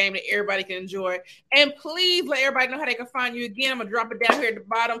fun game that everybody can enjoy. And please let everybody know how they can find you again. I'm gonna drop it down here at the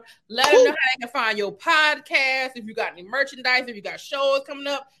bottom. Let them know how they can find your podcast. If you got any merchandise, if you got shows coming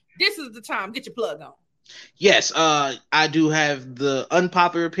up, this is the time. Get your plug on. Yes, I do have the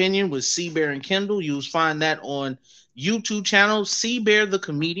Unpopular Opinion with C Bear and Kendall. You'll find that on YouTube channel, C Bear the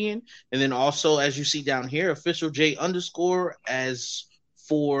Comedian. And then also, as you see down here, official J_ as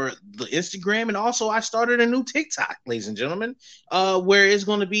for the Instagram. And also I started a new TikTok, ladies and gentlemen, where it's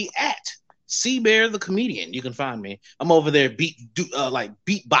going to be at C Bear the Comedian. You can find me. I'm over there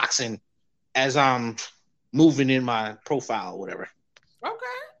beatboxing as I'm moving in my profile or whatever. Okay.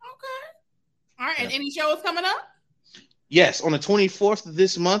 All right. And any shows coming up? Yes, on the 24th of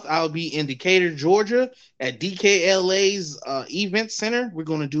this month, I'll be in Decatur, Georgia at DKLA's Event Center. We're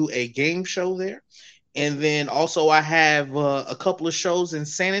going to do a game show there. And then also I have a couple of shows in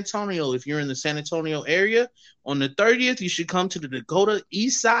San Antonio. If you're in the San Antonio area, on the 30th, you should come to the Dakota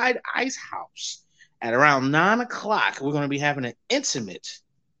Eastside Ice House at around 9 o'clock. We're going to be having an intimate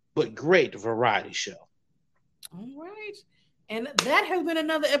but great variety show. All right. And that has been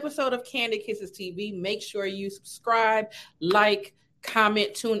another episode of Candid Kisses TV. Make sure you subscribe, like,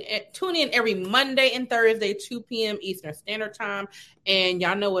 comment, tune in every Monday and Thursday, 2 p.m. Eastern Standard Time. And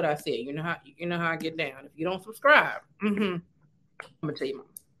y'all know what I said. You know how I get down. If you don't subscribe, I'm gonna tell you, Mom.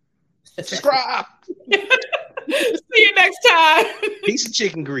 Subscribe. See you next time. Piece of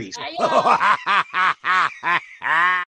chicken grease.